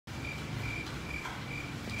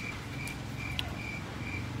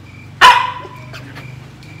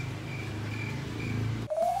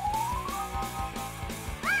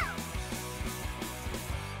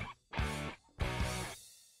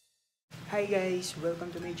Hi guys! Welcome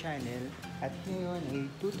to my channel. At ngayon ay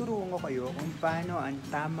tuturuan ko kayo kung paano ang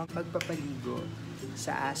tamang pagpapaligo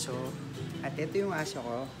sa aso. At ito yung aso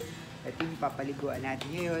ko. Ito yung papaliguan natin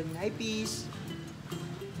ngayon. Hi Peace!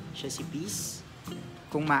 Siya si Peace.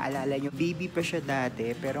 Kung maalala nyo, baby pa siya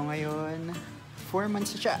dati. Pero ngayon, 4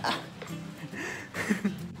 months na siya.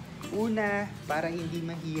 Una, para hindi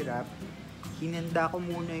mahirap, hinanda ko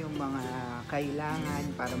muna yung mga kailangan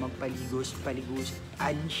para magpaliguan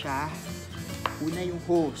siya. Una yung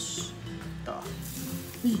hose. Ito.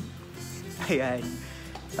 Ayan.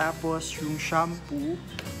 Tapos yung shampoo.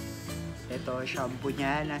 Ito, shampoo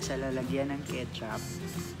niya. Nasa lalagyan ng ketchup.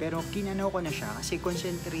 Pero kinanaw ko na siya kasi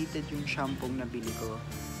concentrated yung shampoo na bili ko.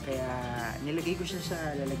 Kaya nilagay ko siya sa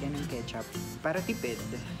lalagyan ng ketchup para tipid.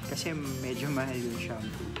 Kasi medyo mahal yung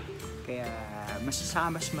shampoo. Kaya mas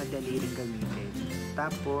madali rin gamitin.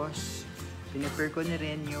 Tapos, pinipare ko na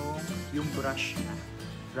rin yung brush na.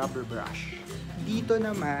 Rubber brush. Dito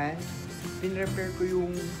naman, pinrepare ko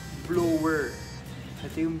yung blower.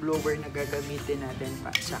 Ito yung blower na gagamitin natin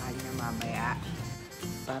pa sa kanya mamaya.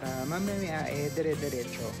 Para mamaya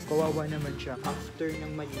dire-diretso. Kawawa naman siya. After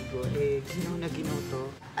ng maligo, ginaw na ginaw to.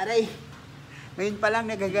 Aray! Ngayon pa lang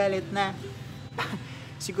nagagalit na.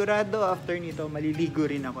 Sigurado after nito, maliligo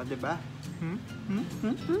rin ako, diba?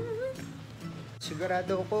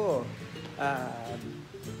 Sigurado ako,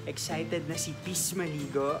 excited na si Peace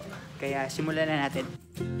maligo. Kaya simulan na natin.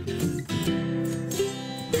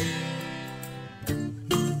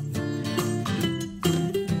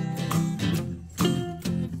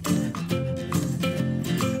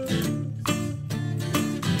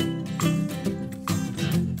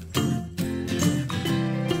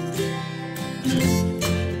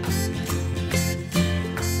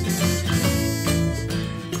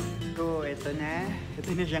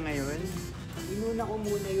 Ito na siya ngayon. Inuna ko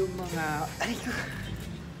muna yung mga... Ay ko!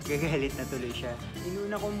 Gagalit na tuloy siya.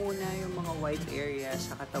 Inuna ko muna yung mga white area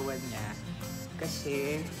sa katawan niya.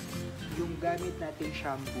 Kasi yung gamit natin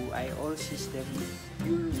shampoo ay all system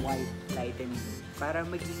pure white lightening. Para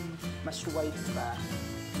maging mas white pa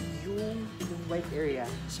yung white area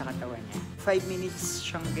sa katawan niya. 5 minutes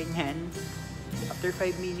siyang ganyan. After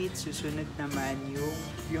 5 minutes, susunod naman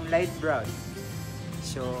yung light brown.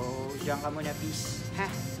 So, diyan ka muna, Peace. Ha?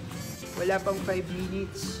 Wala pang 5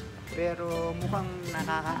 minutes. Pero mukhang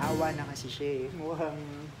nakakaawa na kasi siya eh. Mukhang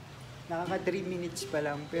nakaka 3 minutes pa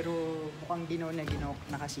lang. Pero mukhang ginaw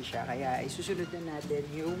na kasi siya. Kaya isusunod na natin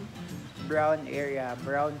yung brown area,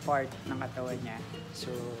 brown part ng katawan niya. So,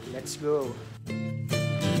 let's go!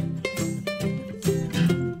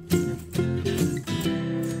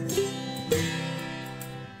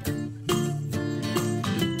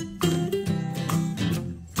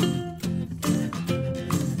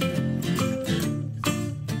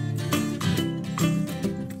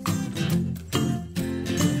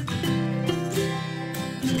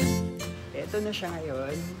 Ito na siya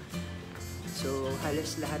ngayon. So,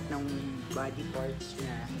 halos lahat ng body parts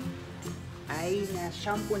niya ay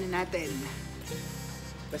na-shampoo na natin.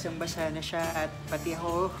 Basang-basa na siya at pati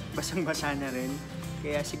ako basang-basa na rin.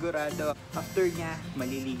 Kaya sigurado, after niya,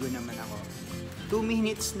 maliligo naman ako. 2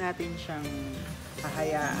 minutes natin siyang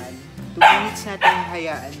hahayaan. 2 minutes natin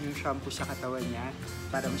hahayaan yung shampoo sa katawan niya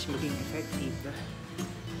para mas maging effective.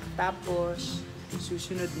 Tapos,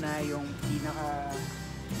 susunod na yung pinaka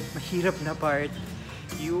mahirap na part,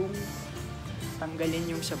 yung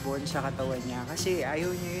tanggalin yung sabon sa katawan niya. Kasi ayaw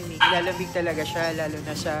niya yun eh. Lalamig talaga siya, lalo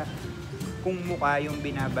na sa kung mukha yung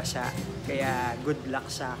binabasa. Kaya good luck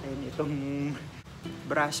sa akin itong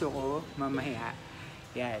braso ko mamaya.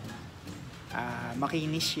 Yan.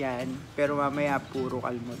 Makinis yan, pero mamaya puro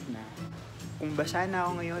kalmot na. Kung basa na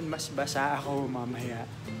ako ngayon, mas basa ako mamaya.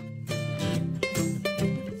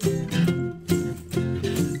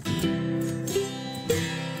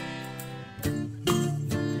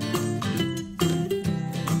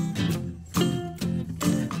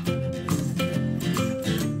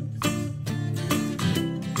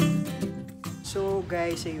 So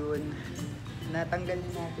guys, ayun, natanggal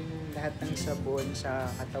na natin yung lahat ng sabon sa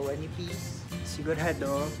katawan ni Peace.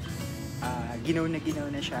 Sigurado, ginaw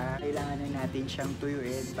na siya. Kailangan na natin siyang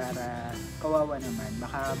tuyuin para kawawa naman,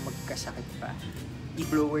 baka magkasakit pa.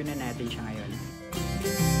 I-blower na natin siya ngayon.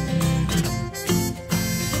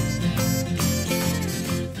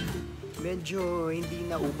 Medyo hindi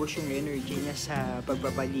naubos yung energy niya sa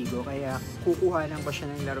pagpapaligo, kaya kukuhanan ko siya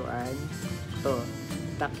ng laruan. Ito,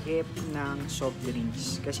 takip ng soft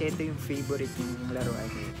drinks. Kasi ito yung favorite ng laruan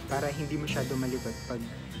eh. Para hindi masyado malibag pag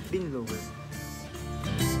binlower.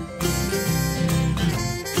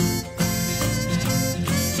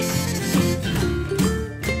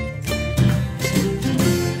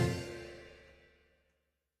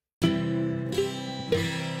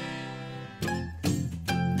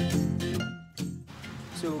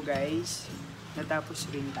 guys,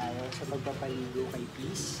 natapos rin tayo sa pagpapaligo kay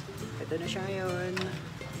Peace. Ito na siya ngayon.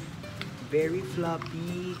 Very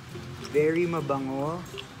floppy, very mabango,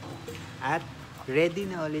 at ready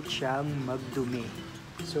na ulit siyang magdumi.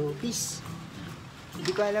 So, Peace,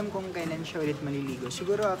 hindi ko alam kung kailan siya ulit maliligo.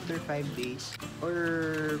 Siguro after 5 days. Or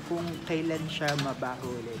kung kailan siya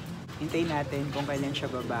mabaho ulit. Hintayin natin kung kailan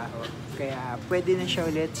siya babaho. Kaya pwede na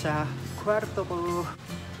siya ulit sa kwarto ko.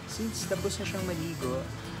 Since tapos na siyang maligo,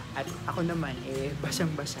 at ako naman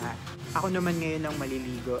basang-basa. Ako naman ngayon ang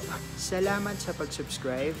maliligo. Salamat sa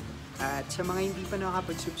pag-subscribe. At sa mga hindi pa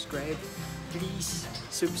nakakapag-subscribe, please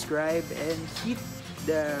subscribe and hit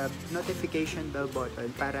the notification bell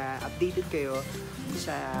button para updated kayo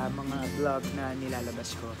sa mga vlog na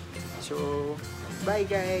nilalabas ko. So, bye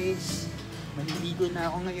guys! Maliligo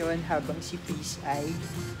na ako ngayon habang si Peace ay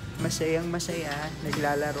masayang-masaya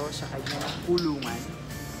naglalaro sa kanyang kulungan.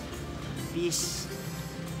 Peace!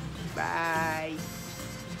 Bye!